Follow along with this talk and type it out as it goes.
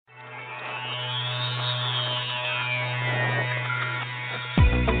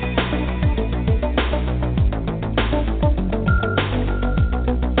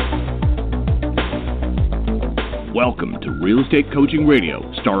Welcome to Real Estate Coaching Radio,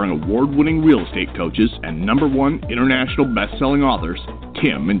 starring award-winning real estate coaches and #1 international best-selling authors,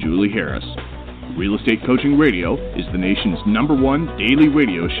 Tim and Julie Harris. Real Estate Coaching Radio is the nation's #1 daily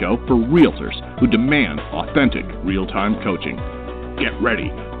radio show for realtors who demand authentic, real-time coaching. Get ready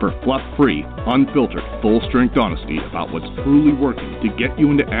for fluff-free, unfiltered, full-strength honesty about what's truly working to get you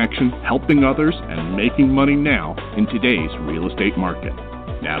into action, helping others, and making money now in today's real estate market.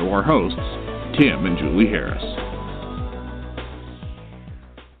 Now to our hosts, Tim and Julie Harris.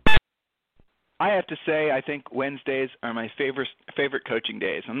 I have to say, I think Wednesdays are my favorite coaching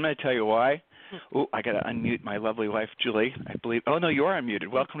days. I'm going to tell you why. Oh, I got to unmute my lovely wife, Julie. I believe. Oh no, you are unmuted.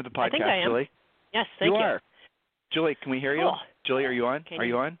 Welcome to the podcast, I think I am. Julie. Yes, thank you. You are. Julie, can we hear you? Cool. Julie, are you on? Are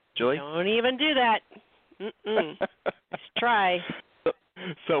you on, Julie? Don't even do that. Let's try.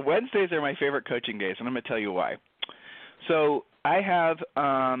 So Wednesdays are my favorite coaching days, and I'm going to tell you why. So I have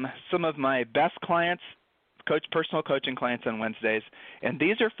some of my best clients, personal coaching clients on Wednesdays, and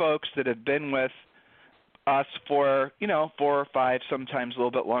these are folks that have been with us for 4 or 5, sometimes a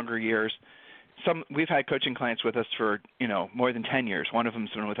little bit longer years. We've had coaching clients with us for more than 10 years. One of them's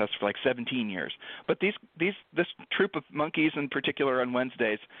been with us for like 17 years. But this troop of monkeys in particular on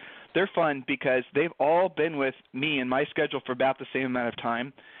Wednesdays, they're fun because they've all been with me and my schedule for about the same amount of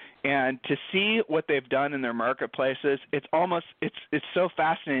time. And to see what they've done in their marketplaces, it's so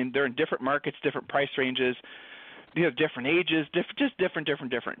fascinating. They're in different markets, different price ranges, different ages, just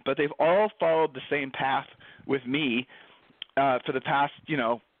different. But they've all followed the same path with me for the past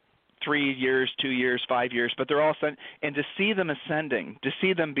 3 years, 2 years, 5 years. But they're all and to see them ascending, to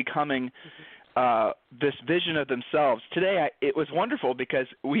see them becoming this vision of themselves. Today, it was wonderful because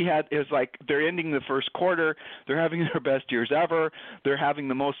it was like they're ending the first quarter, they're having their best years ever, they're having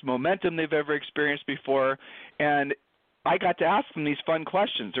the most momentum they've ever experienced before, and I got to ask them these fun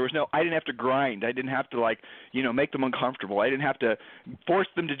questions. I didn't have to grind. I didn't have to make them uncomfortable. I didn't have to force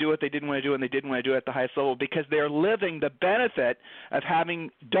them to do what they didn't want to do, and they didn't want to do it at the highest level because they're living the benefit of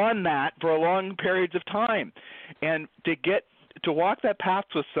having done that for long periods of time. And to walk that path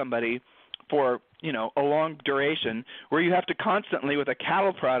with somebody for a long duration where you have to constantly, with a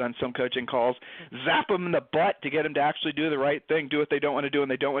cattle prod on some coaching calls, zap them in the butt to get them to actually do the right thing, do what they don't want to do, and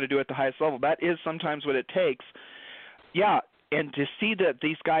they don't want to do it at the highest level. That is sometimes what it takes. Yeah, and to see that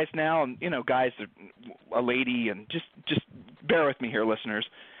these guys now, and guys, a lady, and just bear with me here, listeners,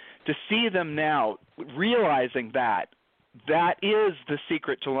 to see them now realizing that is the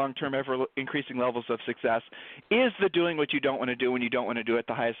secret to long-term ever-increasing levels of success, is the doing what you don't want to do when you don't want to do it at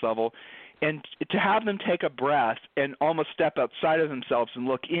the highest level. And to have them take a breath and almost step outside of themselves and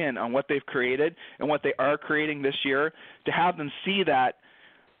look in on what they've created and what they are creating this year, to have them see that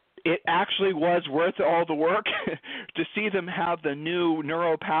it actually was worth all the work, to see them have the new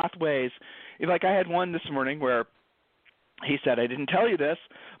neural pathways. Like I had one this morning where he said, I didn't tell you this,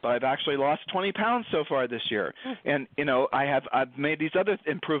 but I've actually lost 20 pounds so far this year. And, I've made these other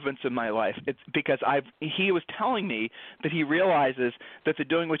improvements in my life. It's because he was telling me that he realizes that the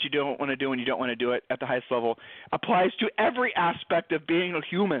doing what you don't want to do when you don't want to do it at the highest level applies to every aspect of being a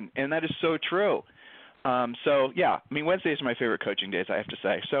human, and that is so true. Wednesdays are my favorite coaching days, I have to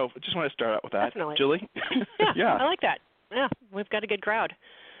say. So I just want to start out with that. Definitely. Julie? Yeah, I like that. Yeah, we've got a good crowd.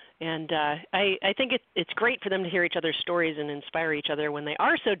 And I think it's great for them to hear each other's stories and inspire each other when they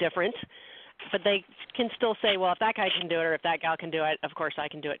are so different, but they can still say, well, if that guy can do it or if that gal can do it, of course I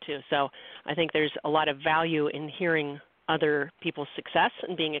can do it too. So I think there's a lot of value in hearing other people's success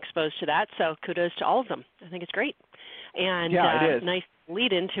and being exposed to that. So kudos to all of them. I think it's great. And it is. Nice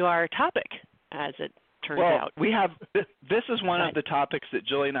lead into our topic, as it turns out. We have this is one of the topics that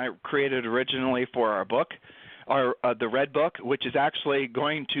Julie and I created originally for our book, the Red Book, which is actually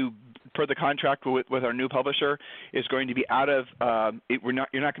going to, per the contract with our new publisher, is going to be out of. You're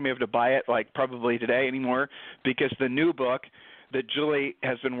not going to be able to buy it probably today anymore, because the new book that Julie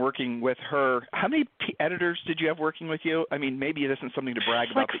has been working with her. How many editors did you have working with you? I mean, maybe it isn't something to brag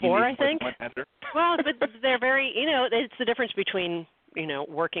about. Like 4, I think. One editor. Well, but they're very. It's the difference between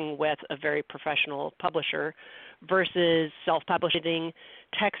working with a very professional publisher versus self-publishing,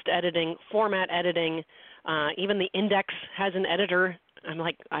 text editing, format editing. Even the index has an editor. I'm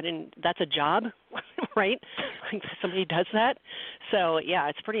like, that's a job, right? Like somebody does that. So yeah,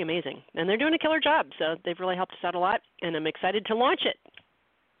 it's pretty amazing. And they're doing a killer job. So they've really helped us out a lot, and I'm excited to launch it.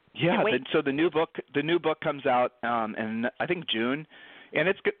 Yeah. So the new book comes out in I think June. And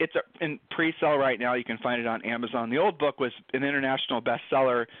it's in pre-sale right now. You can find it on Amazon. The old book was an international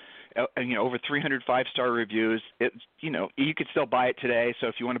bestseller, over 300 5-star reviews. You could still buy it today. So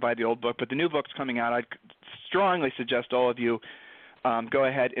if you want to buy the old book, but the new book's coming out, I'd strongly suggest all of you go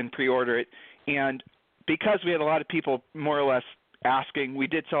ahead and pre-order it. And because we had a lot of people more or less asking, we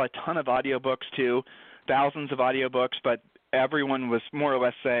did sell a ton of audiobooks too, thousands of audiobooks, but everyone was more or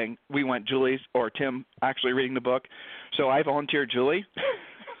less saying we want Julie's or Tim actually reading the book. So I volunteered Julie.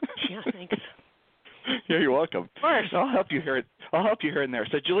 Yeah, thanks. Yeah, you're welcome. Of course. I'll help you here. I'll help you here and there.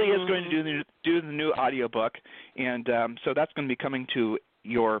 So Julie is going to do the new audiobook, and so that's going to be coming to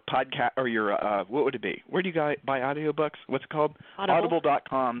your podcast or your what would it be? Where do you buy audiobooks? What's it called?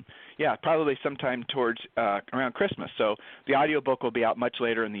 Audible.com. Yeah, probably sometime towards around Christmas. So the audiobook will be out much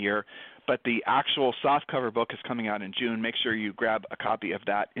later in the year, but the actual softcover book is coming out in June. Make sure you grab a copy of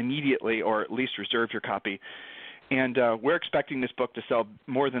that immediately, or at least reserve your copy. And we're expecting this book to sell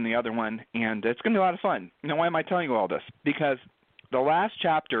more than the other one, and it's going to be a lot of fun. Now, why am I telling you all this? Because the last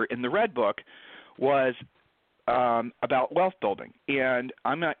chapter in the Red Book was about wealth building, and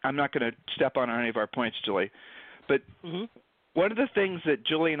I'm not going to step on any of our points, Julie, but one of the things that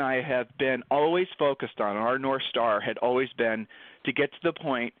Julie and I have been always focused on, our North Star had always been to get to the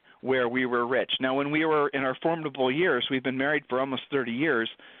point where we were rich. Now, when we were in our formidable years, we've been married for almost 30 years.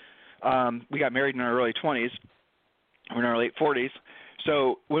 We got married in our early 20s. We're in our late 40s.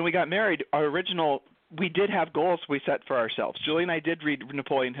 So when we got married, we did have goals we set for ourselves. Julie and I did read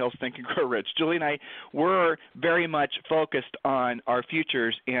Napoleon Hill's Think and Grow Rich. Julie and I were very much focused on our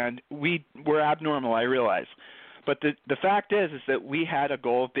futures, and we were abnormal, I realize. But the fact is that we had a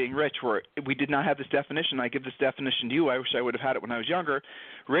goal of being rich where we did not have this definition. I give this definition to you. I wish I would have had it when I was younger.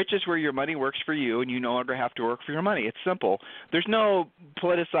 Rich is where your money works for you and you no longer have to work for your money. It's simple. There's no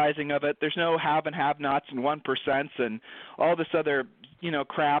politicizing of it. There's no have and have-nots and 1% and all this other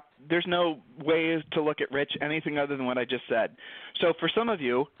crap. There's no way to look at rich anything other than what I just said. So for some of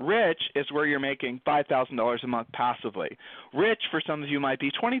you, rich is where you're making $5,000 a month passively. Rich for some of you might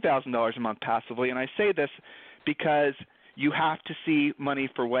be $20,000 a month passively, and I say this because you have to see money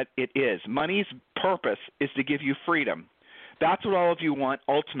for what it is. Money's purpose is to give you freedom. That's what all of you want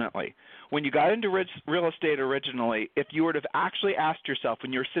ultimately. When you got into real estate originally, if you would have actually asked yourself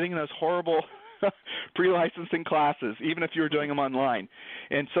when you were sitting in those horrible pre-licensing classes, even if you were doing them online,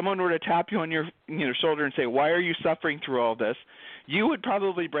 and someone were to tap you on your shoulder and say, why are you suffering through all this? You would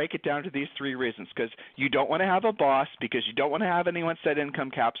probably break it down to these three reasons: because you don't want to have a boss, because you don't want to have anyone set income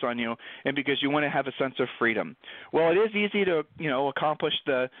caps on you, and because you want to have a sense of freedom. Well, it is easy to accomplish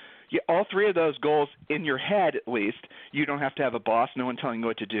all three of those goals in your head, at least. You don't have to have a boss, no one telling you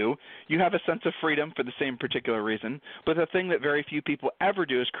what to do. You have a sense of freedom for the same particular reason. But the thing that very few people ever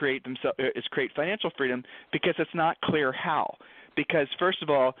do is create financial freedom, because it's not clear how. Because, first of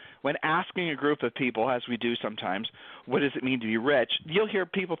all, when asking a group of people, as we do sometimes, what does it mean to be rich, you'll hear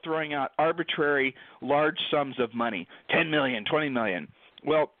people throwing out arbitrary large sums of money, $10 million, $20 million.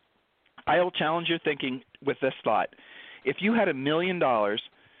 Well, I'll challenge your thinking with this thought. If you had $1 million,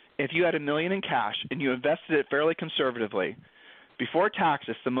 if you had $1 million in cash and you invested it fairly conservatively, before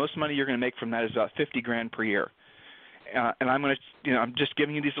taxes, the most money you're going to make from that is about $50,000 per year. And I'm going to, I'm just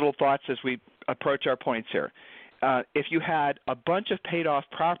giving you these little thoughts as we approach our points here. If you had a bunch of paid-off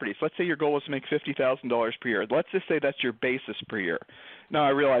properties, let's say your goal was to make $50,000 per year. Let's just say that's your basis per year. Now, I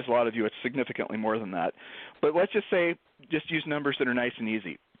realize a lot of you it's significantly more than that. But let's just say, just use numbers that are nice and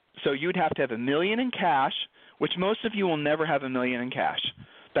easy. So you'd have to have $1 million in cash, which most of you will never have $1 million in cash.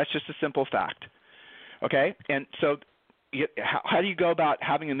 That's just a simple fact. Okay? And so how do you go about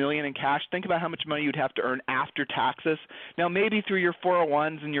having $1 million in cash? Think about how much money you'd have to earn after taxes. Now, maybe through your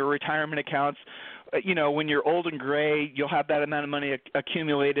 401s and your retirement accounts, when you're old and gray, you'll have that amount of money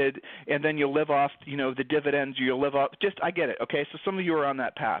accumulated, and then you'll live off, the dividends. You'll live off. I get it. Okay, so some of you are on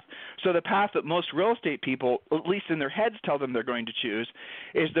that path. So the path that most real estate people, at least in their heads, tell them they're going to choose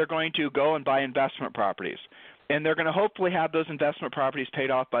is they're going to go and buy investment properties. And they're going to hopefully have those investment properties paid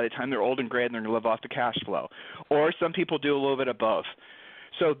off by the time they're old and gray, and they're going to live off the cash flow. Or some people do a little bit of both.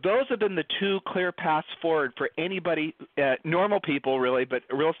 So those have been the two clear paths forward for anybody, normal people really, but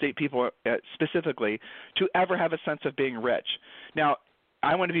real estate people specifically, to ever have a sense of being rich. Now,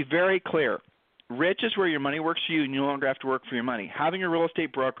 I want to be very clear. Rich is where your money works for you and you no longer have to work for your money. Having a real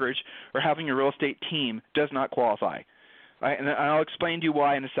estate brokerage or having a real estate team does not qualify. Right, and I'll explain to you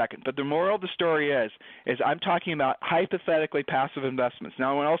why in a second. But the moral of the story is I'm talking about hypothetically passive investments.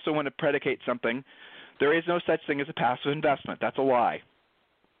 Now, I also want to predicate something. There is no such thing as a passive investment. That's a lie.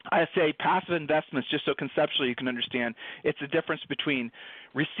 I say passive investments just so conceptually you can understand. It's the difference between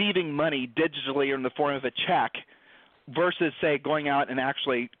receiving money digitally or in the form of a check versus, say, going out and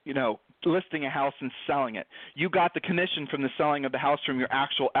actually, listing a house and selling it. You got the commission from the selling of the house from your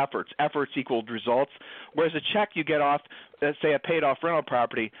actual efforts. Efforts equaled results. Whereas a check you get off, say, a paid-off rental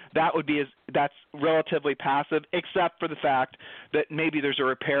property, that's relatively passive, except for the fact that maybe there's a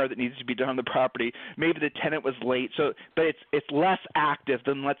repair that needs to be done on the property. Maybe the tenant was late. But it's less active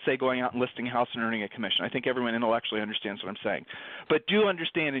than, let's say, going out and listing a house and earning a commission. I think everyone intellectually understands what I'm saying. But do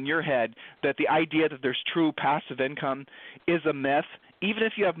understand in your head that the idea that there's true passive income is a myth. Even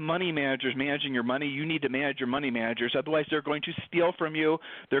if you have money managers managing your money, you need to manage your money managers. Otherwise, they're going to steal from you.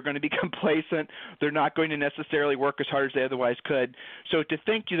 They're going to be complacent. They're not going to necessarily work as hard as they otherwise could. So to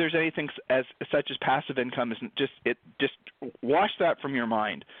think there's anything such as passive income isn't just wash that from your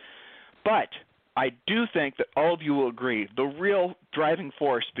mind. But I do think that all of you will agree the real driving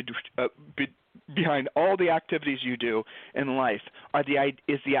force behind all the activities you do in life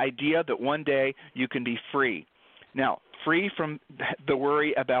is the idea that one day you can be free. Now, free from the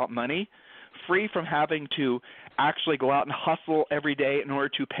worry about money, free from having to actually go out and hustle every day in order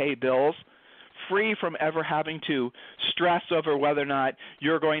to pay bills, free from ever having to stress over whether or not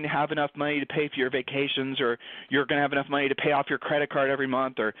you're going to have enough money to pay for your vacations or you're going to have enough money to pay off your credit card every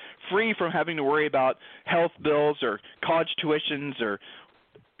month, or free from having to worry about health bills or college tuitions or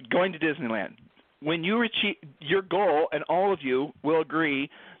going to Disneyland. When you achieve your goal, and all of you will agree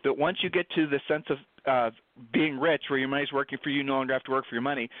that once you get to the sense of being rich, where your money's working for you, no longer have to work for your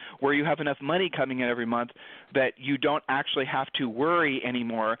money, where you have enough money coming in every month that you don't actually have to worry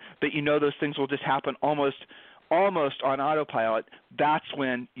anymore, that you know those things will just happen almost on autopilot, that's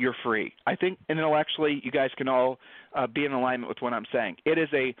when you're free. I think intellectually you guys can all be in alignment with what I'm saying. It is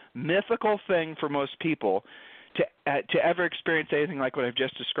a mythical thing for most people to ever experience anything like what I've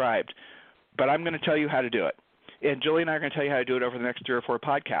just described, but I'm going to tell you how to do it. And Julie and I are going to tell you how to do it over the next 3 or 4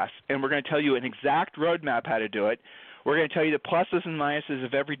 podcasts. And we're going to tell you an exact roadmap how to do it. We're going to tell you the pluses and minuses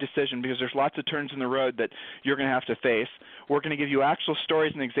of every decision, because there's lots of turns in the road that you're going to have to face. We're going to give you actual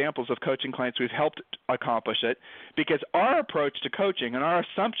stories and examples of coaching clients who've helped accomplish it, because our approach to coaching and our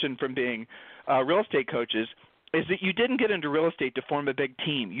assumption from being real estate coaches is that you didn't get into real estate to form a big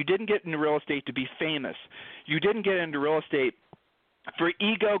team. You didn't get into real estate to be famous. You didn't get into real estate for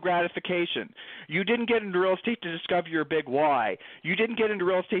ego gratification. You didn't get into real estate to discover your big why. You didn't get into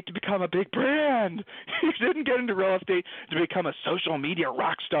real estate to become a big brand. You didn't get into real estate to become a social media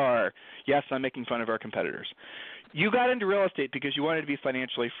rock star. Yes, I'm making fun of our competitors. You got into real estate because you wanted to be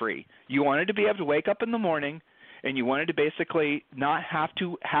financially free. You wanted to be able to wake up in the morning, and you wanted to basically not have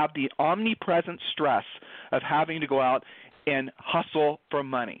to have the omnipresent stress of having to go out and hustle for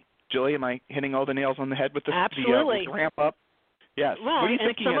money. Julie, am I hitting all the nails on the head with the ramp up? Yes. Well, what are you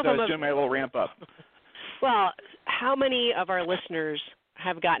thinking as I was doing my little ramp up? Well, how many of our listeners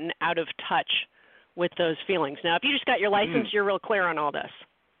have gotten out of touch with those feelings? Now, if you just got your license, you're real clear on all this.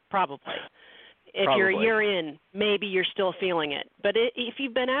 Probably. If you're a year in, maybe you're still feeling it. But if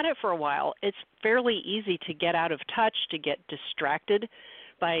you've been at it for a while, it's fairly easy to get out of touch, to get distracted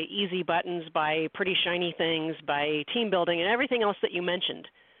by easy buttons, by pretty shiny things, by team building, and everything else that you mentioned.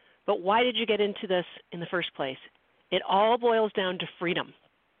 But why did you get into this in the first place? It all boils down to freedom.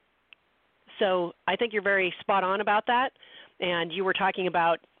 So I think you're very spot on about that. And you were talking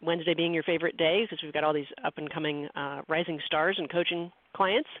about Wednesday being your favorite day, because we've got all these up-and-coming rising stars and coaching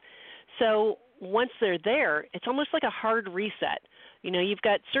clients. So once they're there, it's almost like a hard reset. You know, you've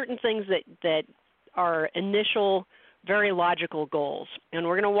got certain things that are initial, very logical goals. And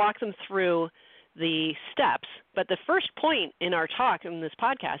we're going to walk them through the steps. But the first point in our talk in this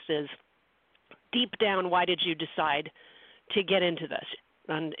podcast is, deep down, why did you decide to get into this?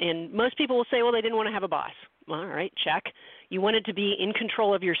 And most people will say, well, they didn't want to have a boss. Well, all right, check. You wanted to be in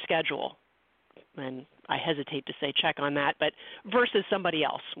control of your schedule. And I hesitate to say check on that, but versus somebody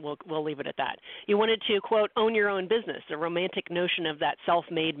else. We'll leave it at that. You wanted to, quote, own your own business. The romantic notion of that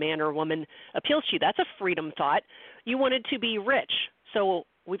self-made man or woman appeals to you. That's a freedom thought. You wanted to be rich. So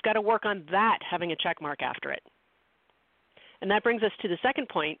we've got to work on that, having a check mark after it. And that brings us to the second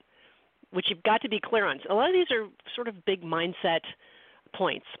point, which you've got to be clear on. A lot of these are sort of big mindset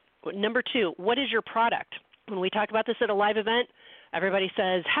points. Number 2, what is your product? When we talk about this at a live event, everybody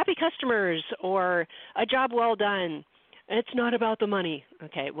says, happy customers, or a job well done. It's not about the money.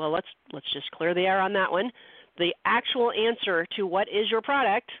 Okay, well, let's just clear the air on that one. The actual answer to what is your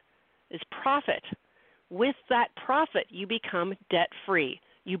product is profit. With that profit, you become debt-free.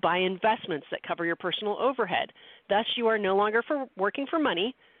 You buy investments that cover your personal overhead. Thus, you are no longer working for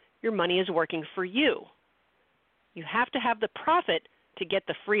money. Your money is working for you. You have to have the profit to get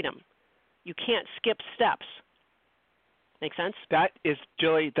the freedom. You can't skip steps. Make sense? That is,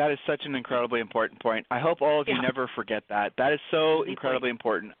 Julie, that is such an incredibly important point. I hope all of you never forget that. That is so incredibly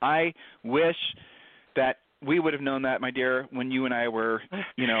important. I wish that we would have known that, my dear, when you and I were, I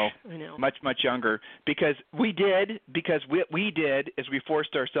know. much, much younger. Because we did is we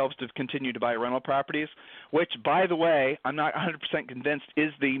forced ourselves to continue to buy rental properties, which, by the way, I'm not 100% convinced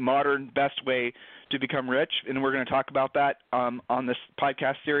is the modern best way to become rich. And we're going to talk about that on this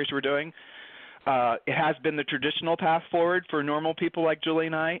podcast series we're doing. It has been the traditional path forward for normal people like Julie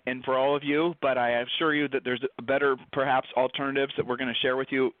and I and for all of you, but I assure you that there's better, perhaps, alternatives that we're going to share with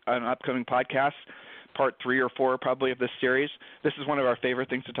you on upcoming podcasts, part 3 or 4 probably of this series. This is one of our favorite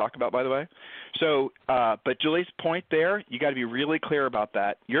things to talk about, by the way. So, but Julie's point there, you got to be really clear about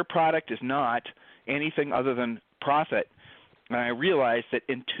that. Your product is not anything other than profit. And I realize that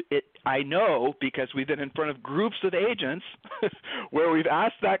I know because we've been in front of groups of agents where we've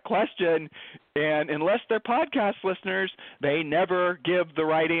asked that question, and unless they're podcast listeners, they never give the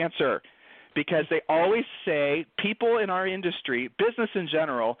right answer because they always say people in our industry, business in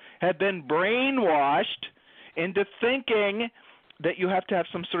general, have been brainwashed into thinking that you have to have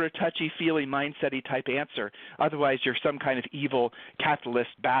some sort of touchy-feely, mindset-y type answer. Otherwise, you're some kind of evil capitalist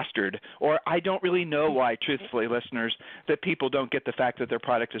bastard. Or I don't really know why, truthfully, listeners, that people don't get the fact that their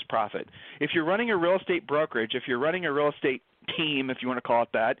product is profit. If you're running a real estate brokerage, if you're running a real estate team, if you want to call it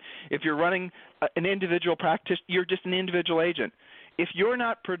that, if you're running an individual practice, you're just an individual agent. If you're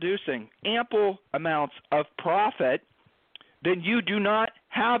not producing ample amounts of profit, then you do not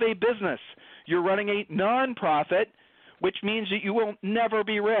have a business. You're running a nonprofit, which means that you will never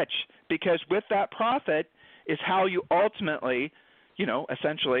be rich because with that profit is how you ultimately,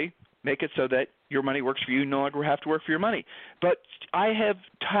 essentially make it so that your money works for you, you no longer have to work for your money. But I have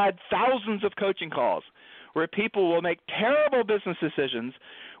had thousands of coaching calls where people will make terrible business decisions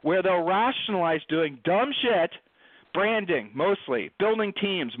where they'll rationalize doing dumb shit, branding mostly, building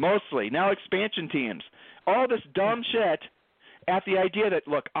teams mostly, now expansion teams, all this dumb shit at the idea that,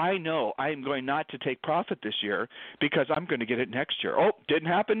 look, I know I am going not to take profit this year because I'm going to get it next year. Oh, didn't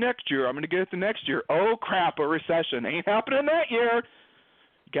happen next year. I'm going to get it the next year. Oh, crap, a recession. Ain't happening that year.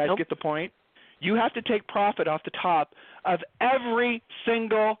 You guys get the point? You have to take profit off the top of every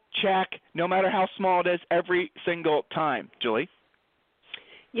single check, no matter how small it is, every single time. Julie?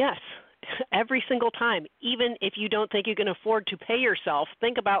 Yes, every single time. Even if you don't think you can afford to pay yourself,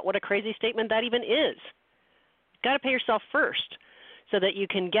 think about what a crazy statement that even is. Got to pay yourself first so that you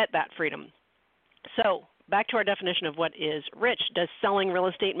can get that freedom. So back to our definition of what is rich. Does selling real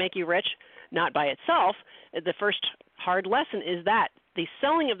estate make you rich? Not by itself. The first hard lesson is that the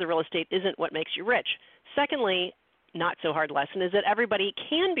selling of the real estate isn't what makes you rich. Secondly, not so hard lesson is that everybody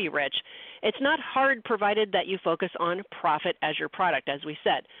can be rich. It's not hard provided that you focus on profit as your product, as we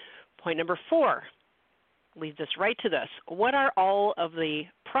said. Point number 4 leads us right to this. What are all of the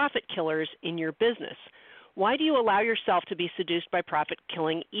profit killers in your business? Why do you allow yourself to be seduced by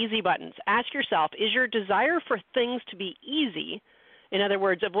profit-killing easy buttons? Ask yourself, is your desire for things to be easy, in other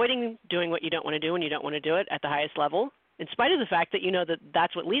words, avoiding doing what you don't want to do when you don't want to do it at the highest level, in spite of the fact that you know that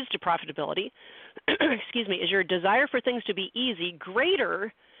that's what leads to profitability, is your desire for things to be easy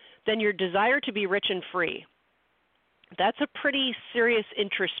greater than your desire to be rich and free? That's a pretty serious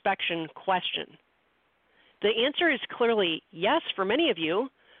introspection question. The answer is clearly yes for many of you.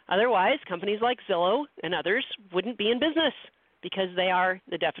 Otherwise, companies like Zillow and others wouldn't be in business because they are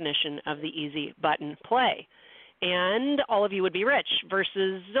the definition of the easy button play. And all of you would be rich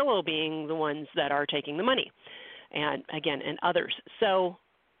versus Zillow being the ones that are taking the money. And again, and others. So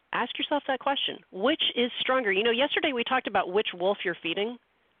ask yourself that question. Which is stronger? Yesterday we talked about which wolf you're feeding,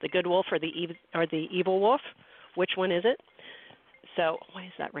 the good wolf or the evil wolf. Which one is it? So why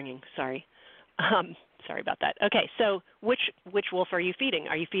is that ringing? Sorry. Sorry about that. Okay, so which wolf are you feeding?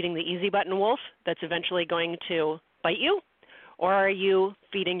 Are you feeding the easy button wolf that's eventually going to bite you? Or are you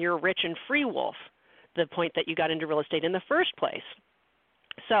feeding your rich and free wolf, the point that you got into real estate in the first place?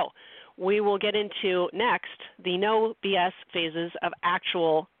 So we will get into next the no BS phases of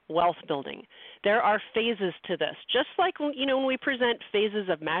actual wealth building. There are phases to this. Just like, when we present phases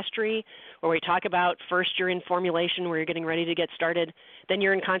of mastery, where we talk about first you're in formulation, where you're getting ready to get started, then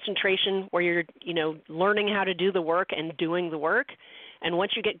you're in concentration, where you're, learning how to do the work and doing the work. And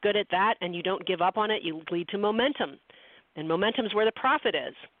once you get good at that and you don't give up on it, you lead to momentum. And momentum is where the profit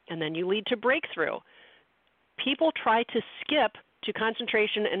is. And then you lead to breakthrough. People try to skip to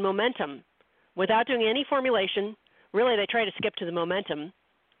concentration and momentum without doing any formulation. Really, they try to skip to the momentum,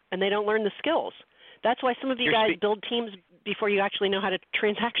 and they don't learn the skills. That's why some of you guys build teams before you actually know how to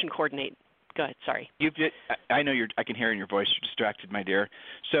transaction coordinate. Go ahead, sorry. I know I can hear in your voice you're distracted, my dear.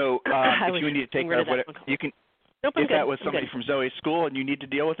 So if you need to take care of what you can. Nope, I'm if good. that was I'm somebody good. from Zoe's school and you need to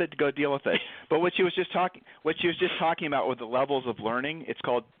deal with it, go deal with it. But what she was just talking about with the levels of learning, it's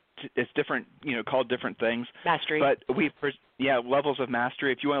different, called different things. Mastery. But levels of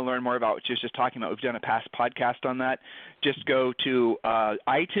mastery. If you want to learn more about what she was just talking about, we've done a past podcast on that. Just go to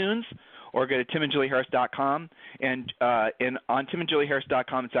iTunes or go to timandjulieharris.com. And on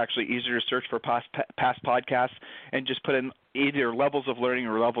timandjulieharris.com, it's actually easier to search for past podcasts and just put in either levels of learning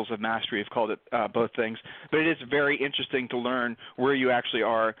or levels of mastery. We've called it both things. But it is very interesting to learn where you actually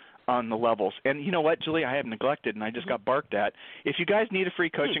are on the levels. And you know what, Julie, I have neglected and I just got barked at. If you guys need a free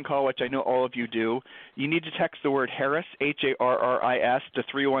coaching call, which I know all of you do, you need to text the word Harris, Harris, to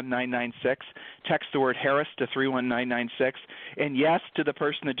 31996. Text the word Harris to 31996. And yes, to the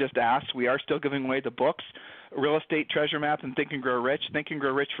person that just asked, we are still giving away the books, Real Estate Treasure Map and Think and Grow Rich. Think and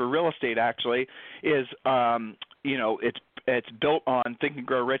Grow Rich for real estate actually is it's built on Think and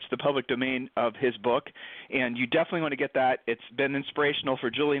Grow Rich, the public domain of his book, and you definitely want to get that. It's been inspirational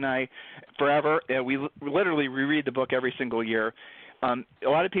for Julie and I forever. We literally reread the book every single year. A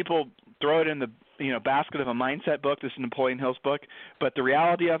lot of people throw it in the basket of a mindset book. This is Napoleon Hill's book, but the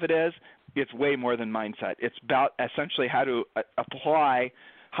reality of it is it's way more than mindset. It's about essentially how to apply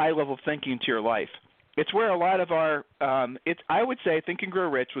high-level thinking to your life. It's where a lot of our I would say Think and Grow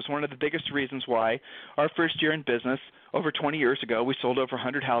Rich was one of the biggest reasons why our first year in business, over 20 years ago, we sold over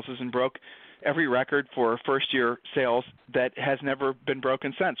 100 houses and broke every record for first-year sales that has never been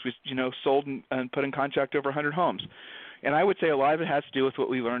broken since. We sold and put in contract over 100 homes. And I would say a lot of it has to do with what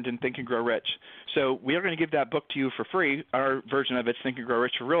we learned in Think and Grow Rich. So we are going to give that book to you for free. Our version of it's Think and Grow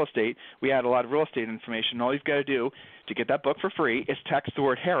Rich for real estate. We add a lot of real estate information. All you've got to do to get that book for free is text the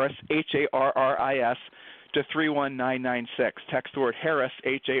word Harris, Harris, to 31996. Text the word Harris,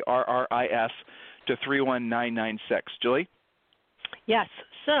 Harris, to 31996. Julie? Yes.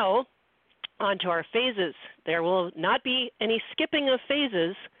 So on to our phases. There will not be any skipping of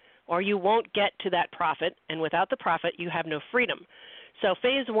phases, or you won't get to that profit, and without the profit, you have no freedom. So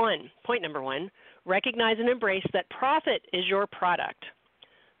phase one, point number one, recognize and embrace that profit is your product.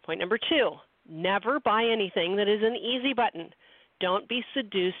 Point number two, never buy anything that is an easy button. Don't be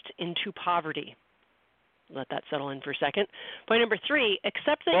seduced into poverty. Let that settle in for a second. Point number three,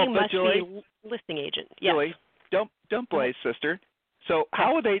 accept that you must be a listing agent. Yes. Julie, don't blaze, sister. So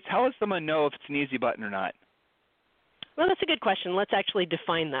how does someone know if it's an easy button or not? Well, that's a good question. Let's actually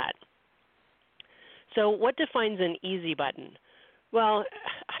define that. So what defines an easy button? Well,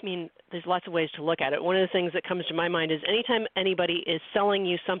 I mean, there's lots of ways to look at it. One of the things that comes to my mind is anytime anybody is selling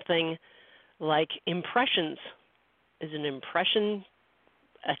you something like impressions, is an impression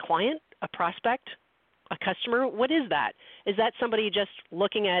a client, a prospect, a customer? What is that? Is that somebody just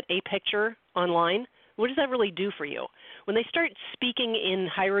looking at a picture online? What does that really do for you? When they start speaking in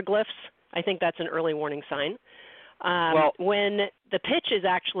hieroglyphs, I think that's an early warning sign. When the pitch is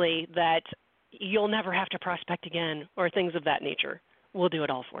actually that you'll never have to prospect again or things of that nature, we'll do it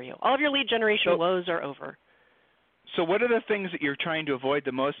all for you. All of your lead generation woes are over. So what are the things that you're trying to avoid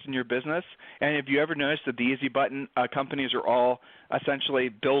the most in your business? And have you ever noticed that the easy button companies are all essentially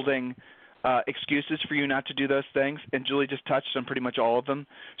building excuses for you not to do those things? And Julie just touched on pretty much all of them.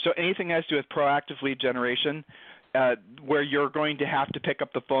 So anything that has to do with proactive lead generation, where you're going to have to pick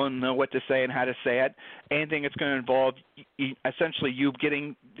up the phone and know what to say and how to say it, anything that's going to involve essentially you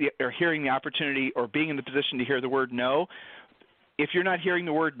getting or hearing the opportunity or being in the position to hear the word no. If you're not hearing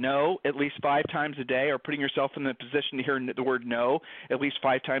the word no at least 5 times a day or putting yourself in the position to hear the word no at least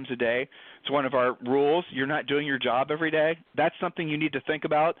 5 times a day, it's one of our rules. You're not doing your job every day. That's something you need to think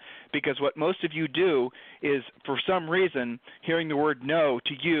about, because what most of you do is, for some reason, hearing the word no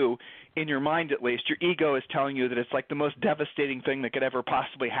to you, in your mind at least, your ego is telling you that it's like the most devastating thing that could ever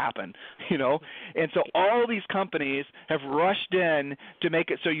possibly happen, you know? And so all these companies have rushed in to make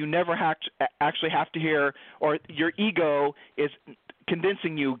it so you never actually have to hear, or your ego is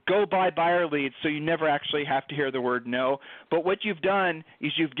convincing you, go buy buyer leads so you never actually have to hear the word no. But what you've done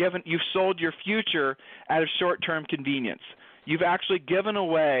is you've sold your future out of short-term convenience. You've actually given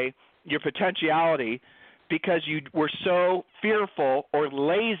away your potentiality because you were so fearful or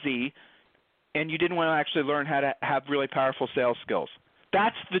lazy and you didn't want to actually learn how to have really powerful sales skills.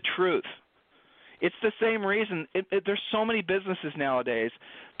 That's the truth. It's the same reason. There's so many businesses nowadays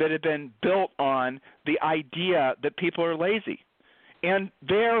that have been built on the idea that people are lazy. And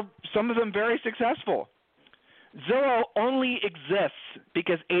they're, some of them, very successful. Zillow only exists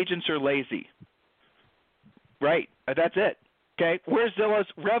because agents are lazy. Right. That's it. Okay, where's Zillow's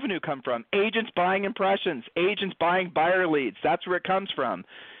revenue come from? Agents buying impressions, agents buying buyer leads. That's where it comes from.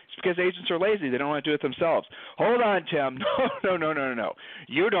 It's because agents are lazy. They don't want to do it themselves. Hold on, Tim. No.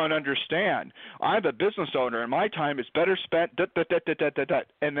 You don't understand. I'm a business owner, and my time is better spent.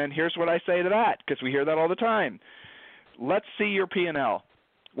 And then here's what I say to that, because we hear that all the time. Let's see your P&L.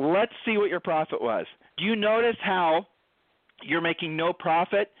 Let's see what your profit was. Do you notice how you're making no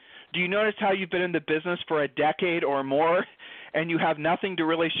profit? Do you notice how you've been in the business for a decade or more and you have nothing to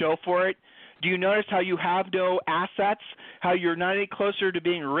really show for it? Do you notice how you have no assets, how you're not any closer to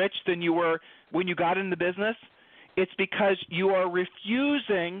being rich than you were when you got in the business? It's because you are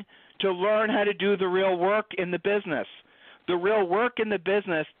refusing to learn how to do the real work in the business. The real work in the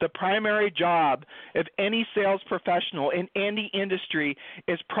business, the primary job of any sales professional in any industry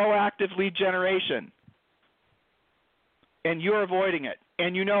is proactive lead generation. And you're avoiding it,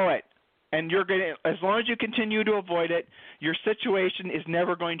 and you know it. And you're going to, as long as you continue to avoid it, your situation is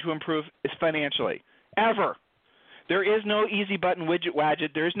never going to improve financially, ever. There is no easy button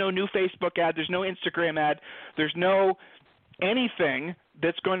widget. There is no new Facebook ad. There's no Instagram ad. There's no anything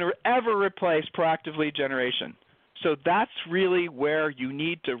that's going to ever replace proactive lead generation. So that's really where you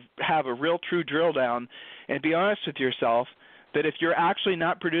need to have a real true drill down and be honest with yourself that if you're actually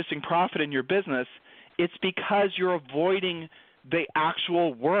not producing profit in your business, it's because you're avoiding the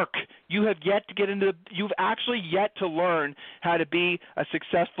actual work. You have yet to get into you've actually yet to learn how to be a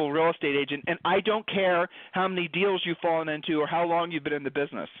successful real estate agent. And I don't care how many deals you've fallen into or how long you've been in the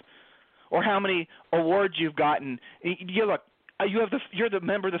business or how many awards you've gotten. You're the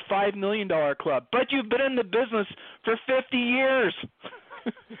member of the $5 Million Club, but you've been in the business for 50 years.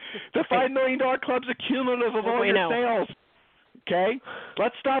 The $5 Million Club's a cumulative of all your sales. Okay?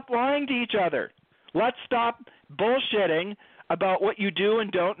 Let's stop lying to each other. Let's stop bullshitting about what you do and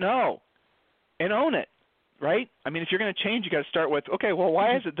don't know and own it, right? I mean, if you're going to change, you got to start with, okay, well,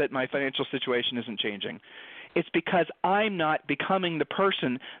 why is it that my financial situation isn't changing? It's because I'm not becoming the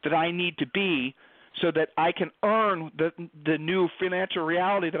person that I need to be so that I can earn the new financial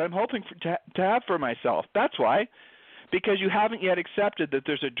reality that I'm hoping to have for myself. That's why. Because you haven't yet accepted that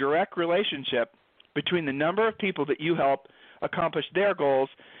there's a direct relationship between the number of people that you help accomplish their goals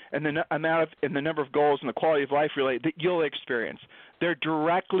and the number of goals and the quality of life that you'll experience. They're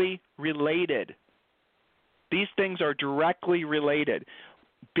directly related. These things are directly related.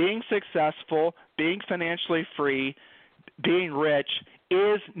 Being successful, being financially free, being rich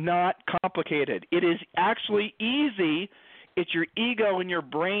is not complicated. It is actually easy. It's your ego and your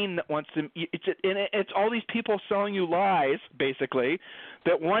brain that wants to. It's all these people selling you lies, basically,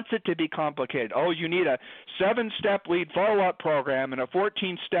 that wants it to be complicated. Oh, you need a 7-step lead follow-up program and a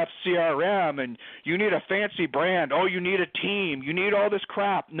 14-step CRM, and you need a fancy brand. Oh, you need a team. You need all this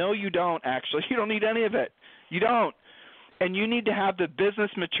crap. No, you don't. Actually, you don't need any of it. You don't. And you need to have the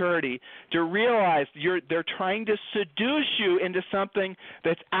business maturity to realize they're trying to seduce you into something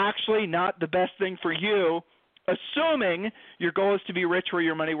that's actually not the best thing for you, assuming your goal is to be rich where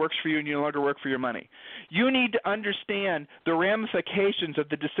your money works for you and you no longer work for your money. You need to understand the ramifications of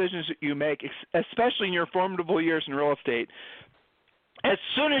the decisions that you make, especially in your formidable years in real estate. As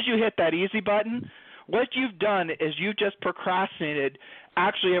soon as you hit that easy button, what you've done is you just procrastinated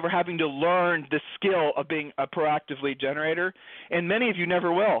actually ever having to learn the skill of being a proactive lead generator, and many of you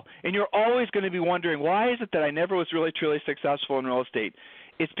never will. And you're always going to be wondering, why is it that I never was really truly successful in real estate?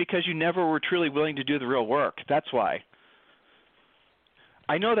 It's because you never were truly willing to do the real work. That's why.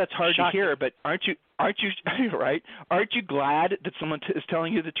 I know that's hard to hear, but aren't you right? Aren't you glad that someone is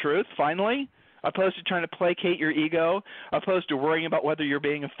telling you the truth finally, opposed to trying to placate your ego, opposed to worrying about whether you're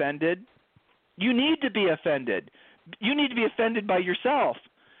being offended? You need to be offended. You need to be offended by yourself.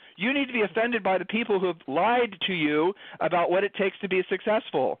 You need to be offended by the people who have lied to you about what it takes to be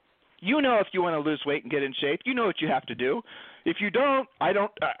successful. You know if you want to lose weight and get in shape, you know what you have to do. If you don't, I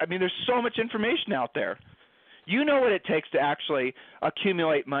mean, there's so much information out there. You know what it takes to actually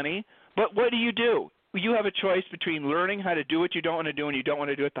accumulate money, but what do? You have a choice between learning how to do what you don't want to do and you don't want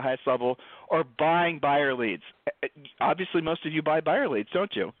to do at the highest level, or buying buyer leads. Obviously, most of you buy buyer leads,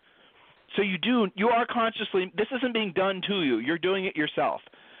 don't you? So you are consciously, this isn't being done to you. You're doing it yourself.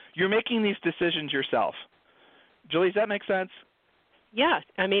 You're making these decisions yourself. Julie, does that make sense? Yeah.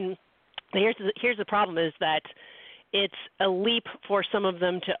 I mean, here's the problem is that it's a leap for some of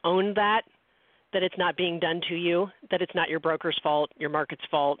them to own that it's not being done to you, that it's not your broker's fault, your market's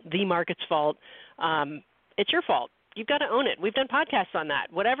fault, the market's fault. It's your fault. You've got to own it. We've done podcasts on that.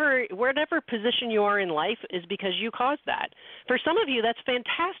 Whatever position you are in life is because you caused that. For some of you, that's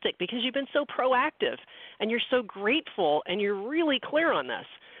fantastic because you've been so proactive and you're so grateful and you're really clear on this.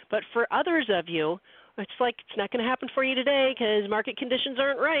 But for others of you, it's like it's not going to happen for you today because market conditions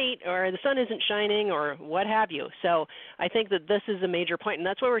aren't right or the sun isn't shining or what have you. So I think that this is a major point, and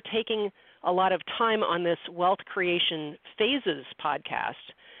that's why we're taking a lot of time on this Wealth Creation Phases podcast.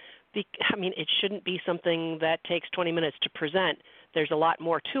 I mean, it shouldn't be something that takes 20 minutes to present. There's a lot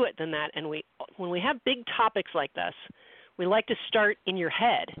more to it than that, and when we have big topics like this, we like to start in your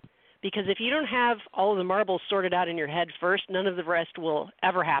head, because if you don't have all of the marbles sorted out in your head first, none of the rest will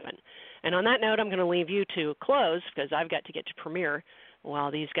ever happen. And on that note, I'm going to leave you to close because I've got to get to Premier while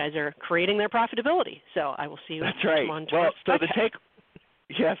these guys are creating their profitability. So I will see you. That's right. Well, so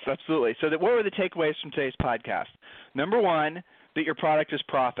yes, absolutely. So what were the takeaways from today's podcast? Number one, that your product is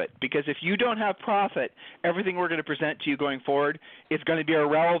profit. Because if you don't have profit, everything we're going to present to you going forward is going to be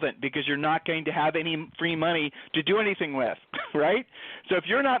irrelevant because you're not going to have any free money to do anything with, right? So if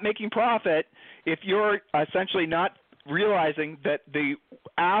you're not making profit, if you're essentially not realizing that the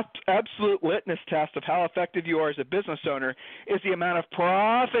absolute litmus test of how effective you are as a business owner is the amount of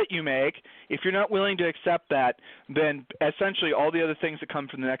profit you make, if you're not willing to accept that, then essentially all the other things that come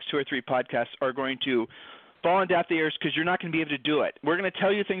from the next 2 or 3 podcasts are going to fall on deaf ears because you're not going to be able to do it. We're going to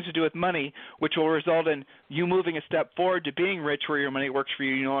tell you things to do with money, which will result in you moving a step forward to being rich where your money works for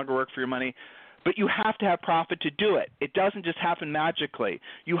you. You no longer work for your money. But you have to have profit to do it. It doesn't just happen magically.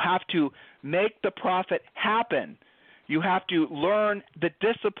 You have to make the profit happen. You have to learn the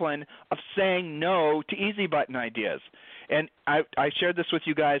discipline of saying no to easy button ideas. And I shared this with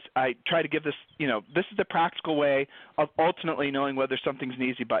you guys. I try to give this, this is the practical way of ultimately knowing whether something's an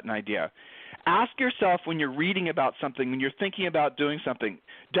easy button idea. Ask yourself when you're reading about something, when you're thinking about doing something,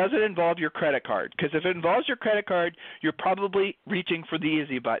 does it involve your credit card? Because if it involves your credit card, you're probably reaching for the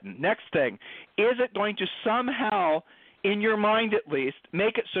easy button. Next thing, is it going to somehow, in your mind at least,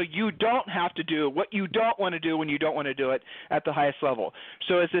 make it so you don't have to do what you don't want to do when you don't want to do it at the highest level?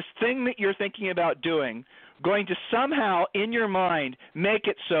 So is this thing that you're thinking about doing going to somehow in your mind make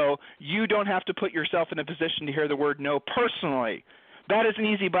it so you don't have to put yourself in a position to hear the word no personally? That is an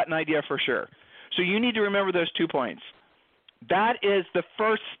easy button idea for sure. So you need to remember those 2 points. That is the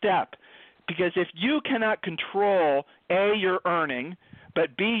first step, because if you cannot control, A, your earning,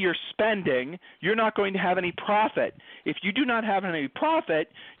 but B, your spending, you're not going to have any profit. If you do not have any profit,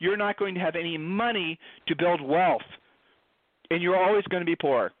 you're not going to have any money to build wealth, and you're always going to be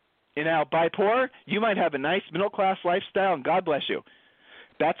poor. And now, by poor, you might have a nice middle-class lifestyle, and God bless you.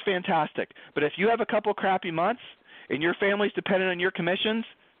 That's fantastic. But if you have a couple crappy months and your family's dependent on your commissions,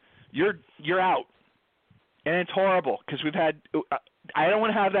 you're out. And it's horrible because I don't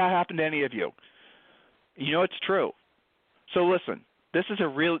want to have that happen to any of you. You know it's true. So listen,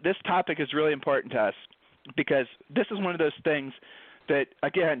 this topic is really important to us because this is one of those things that,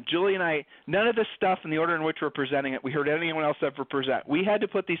 again, Julie and I, none of this stuff in the order in which we're presenting it, we heard anyone else ever present. We had to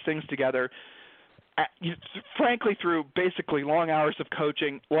put these things together, frankly, through basically long hours of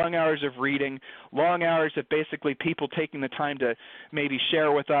coaching, long hours of reading, long hours of basically people taking the time to maybe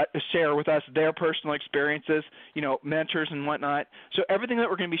share with us their personal experiences, mentors and whatnot. So everything that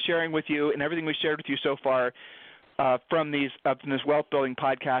we're going to be sharing with you and everything we shared with you so far from this wealth building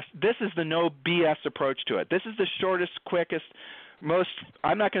podcast, this is the no BS approach to it. This is the shortest, quickest, most,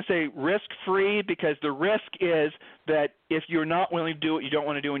 I'm not going to say risk-free, because the risk is that if you're not willing to do what you don't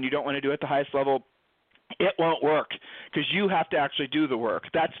want to do and you don't want to do it at the highest level, it won't work because you have to actually do the work.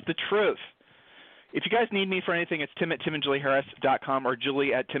 That's the truth. If you guys need me for anything, it's tim@timandjulieharris.com or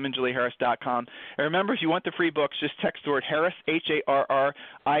julie@timandjulieharris.com. And remember, if you want the free books, just text the word Harris,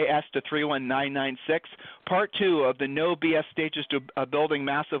 Harris, to 31996. Part 2 of the No BS Stages to Building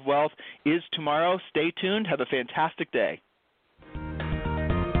Massive Wealth is tomorrow. Stay tuned. Have a fantastic day.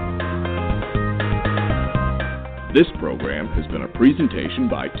 This program has been a presentation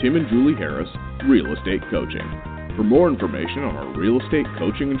by Tim and Julie Harris, Real Estate Coaching. For more information on our real estate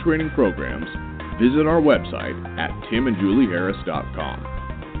coaching and training programs, visit our website at timandjulieharris.com.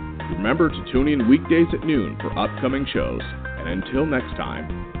 Remember to tune in weekdays at noon for upcoming shows. And until next time,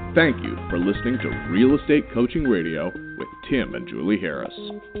 thank you for listening to Real Estate Coaching Radio with Tim and Julie Harris.